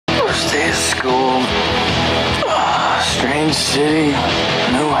New city,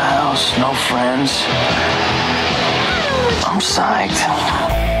 new house, no friends. I'm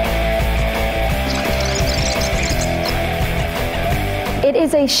psyched. It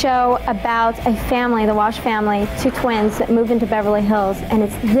is a show about a family, the Walsh family, two twins that move into Beverly Hills, and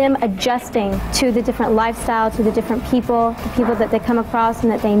it's them adjusting to the different lifestyle, to the different people, the people that they come across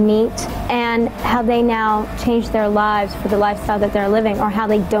and that they meet, and how they now change their lives for the lifestyle that they're living, or how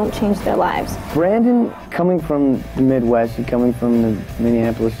they don't change their lives. Brandon, coming from the Midwest and coming from the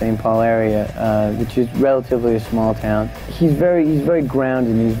Minneapolis-St. Paul area, which is relatively a small town, he's very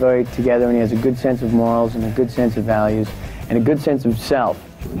grounded, and he's very together, and he has a good sense of morals and a good sense of values and a good sense of self.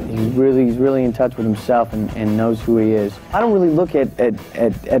 He's really in touch with himself and knows who he is. I don't really look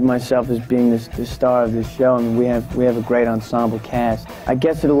at myself as being the star of this show. I mean, we have a great ensemble cast. I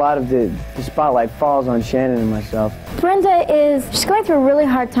guess that a lot of the spotlight falls on Shannen and myself. Brenda she's going through a really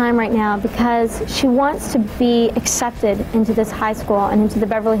hard time right now because she wants to be accepted into this high school and into the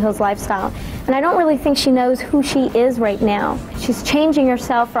Beverly Hills lifestyle. And I don't really think she knows who she is right now. She's changing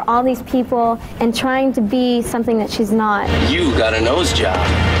herself for all these people and trying to be something that she's not. You got a nose job.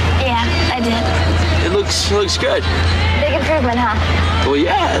 Yeah, I did. It looks good. Big improvement, huh? Well,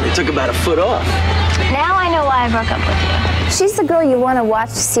 yeah, they took about a foot off. Now I know why I broke up with you. She's the girl you want to watch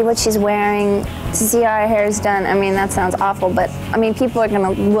to see what she's wearing, to see how her hair is done. I mean, that sounds awful, but I mean, people are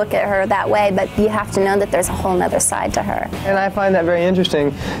going to look at her that way, but you have to know that there's a whole nother side to her. And I find that very interesting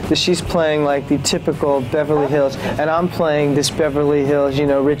that she's playing like the typical Beverly Hills, and I'm playing this Beverly Hills, you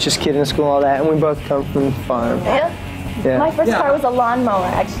know, richest kid in school, all that, and we both come from the farm. Yeah. Yeah. My first car was a lawnmower,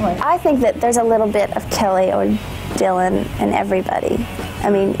 actually. I think that there's a little bit of Kelly or Dylan in everybody. I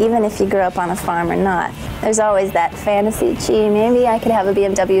mean, even if you grew up on a farm or not, there's always that fantasy, gee, maybe I could have a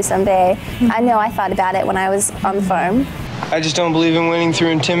BMW someday. I know I thought about it when I was on the farm. I just don't believe in winning through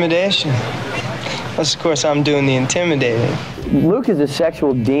intimidation. Unless, of course, I'm doing the intimidating. Luke is a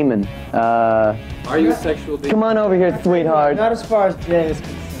sexual demon. Are you a sexual demon? Come on over here, sweetheart. Not as far as Jay is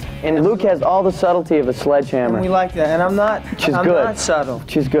concerned. And Luke has all the subtlety of a sledgehammer. And we like that, and I'm not subtle.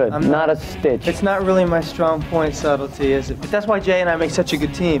 She's good, not a stitch. It's not really my strong point, subtlety, is it? But that's why Jay and I make such a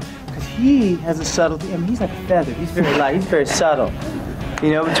good team, because he has a subtlety. I mean, he's like a feather. He's very light. He's very subtle.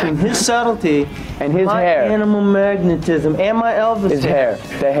 You know, between his subtlety and his my hair, animal magnetism, and my Elvis his hair,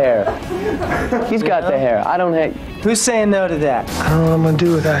 the hair. He's got the hair. I don't hate. Who's saying no to that? I don't know what I'm gonna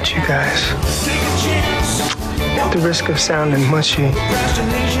do without you guys. At the risk of sounding mushy,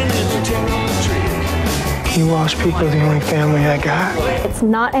 you Walsh people are the only family I got. It's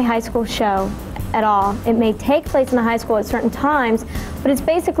not a high school show at all. It may take place in a high school at certain times, but it's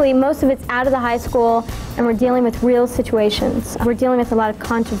basically, most of it's out of the high school, and we're dealing with real situations. We're dealing with a lot of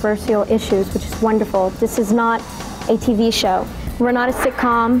controversial issues, which is wonderful. This is not a TV show. We're not a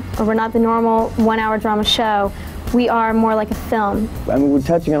sitcom, or we're not the normal one-hour drama show. We are more like a film. I mean, we're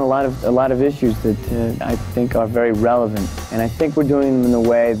touching on a lot of issues that I think are very relevant, and I think we're doing them in a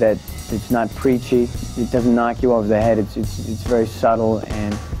way that it's not preachy. It doesn't knock you over the head. It's very subtle,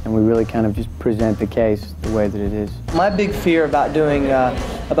 and we really kind of just present the case the way that it is. My big fear about doing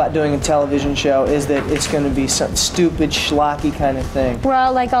a television show is that it's going to be some stupid, schlocky kind of thing. We're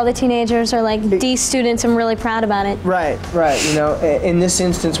all like all the teenagers are like D students and really proud about it. Right. You know, in this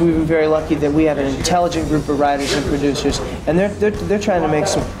instance, we've been very lucky that we had an intelligent group of writers and producers, and they're trying to make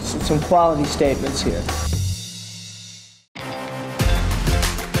some quality statements here.